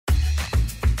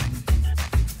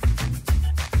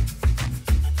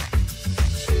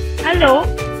Hello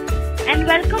and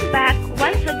welcome back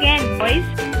once again, boys.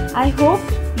 I hope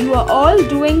you are all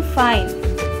doing fine.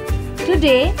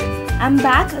 Today I'm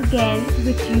back again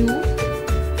with you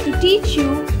to teach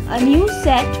you a new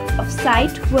set of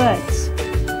sight words.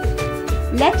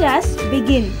 Let us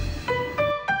begin.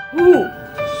 Who.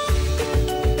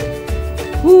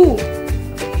 Who.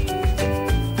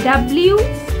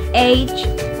 W-H-O.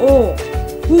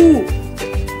 Who.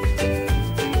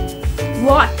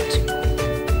 What.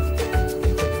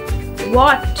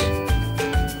 What.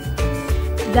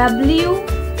 W-H-A-T.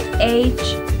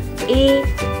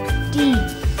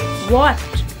 What.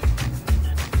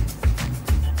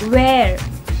 Where.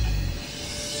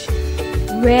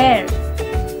 Where.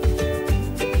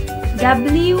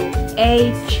 W-H-E-R-E.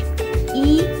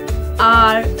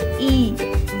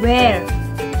 Where.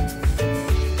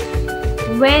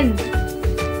 When.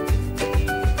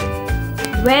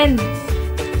 When.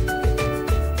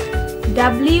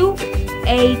 W-H-E-N.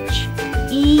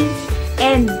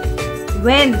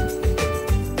 When.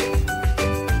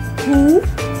 Who.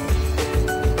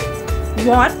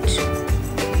 What.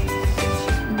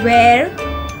 Where.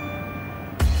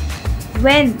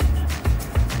 When.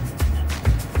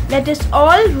 Let us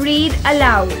all read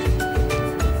aloud.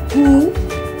 Who.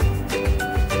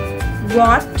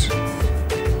 What.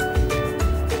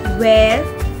 Where.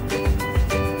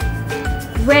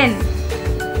 When.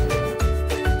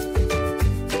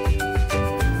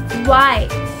 Why.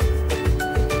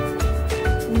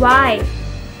 Why.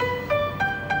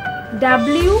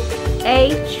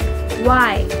 W-H-Y.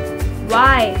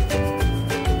 Why.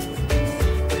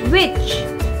 Which.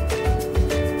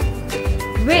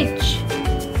 Which.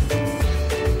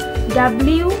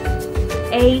 W-H-I-C-H.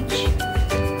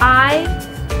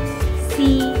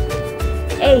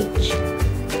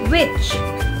 Which.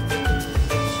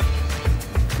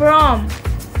 From.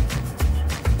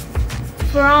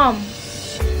 From.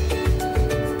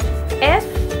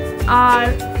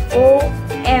 F-R-O-M.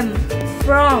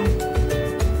 From.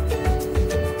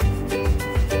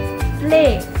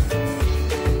 Play.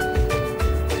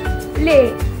 Play.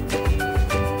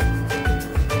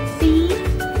 P-L-A-Y.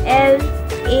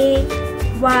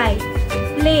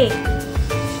 Play.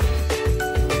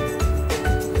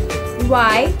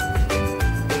 Why.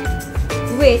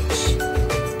 Which.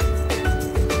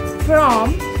 From.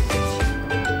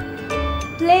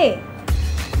 Play.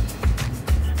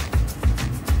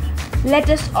 Let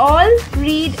us all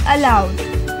read aloud.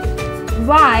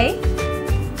 Why.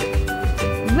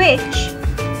 Which.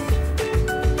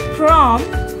 From.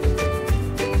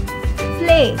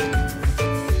 Play.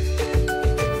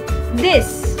 This.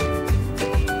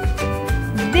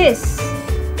 This.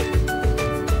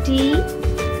 T-H-I-S.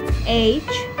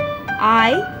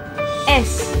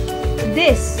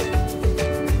 This.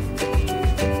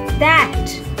 That.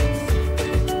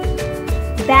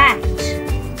 That.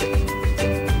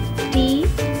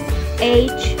 T-H-A-T.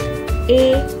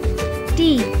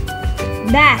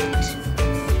 That.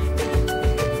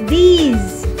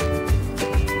 These.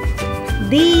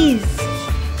 These.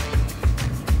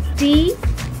 T-H-E-S-E.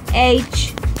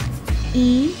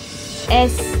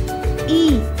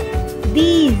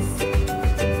 These.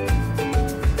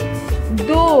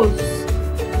 Those.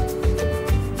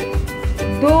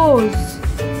 Those.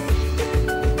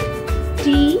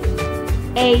 T-H-O-S-E.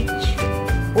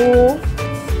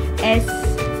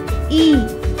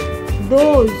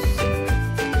 Those.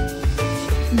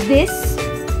 This.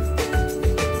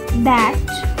 That.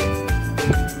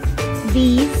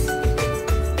 These.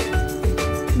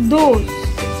 Those.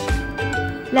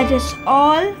 Let us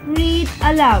all read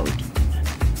aloud.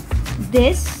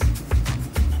 This.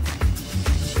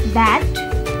 That.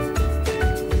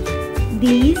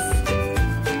 These.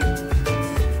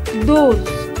 Those.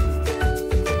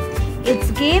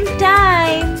 It's game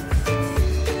time.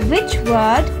 Which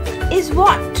word is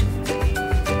what?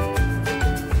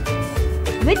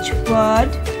 Which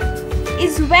word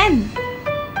is when?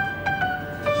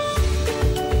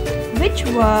 Which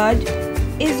word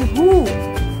is who?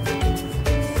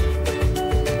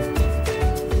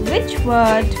 Which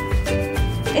word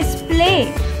is play?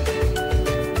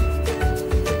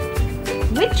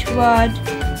 Which word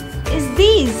is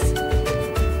these?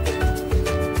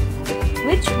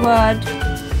 Which word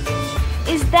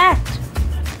is that?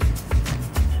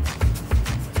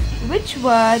 Which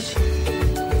word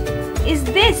is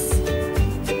this?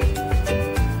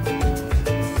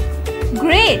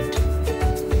 Great!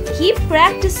 Keep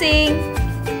practicing.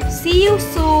 See you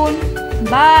soon.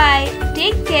 Bye.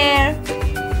 Take care.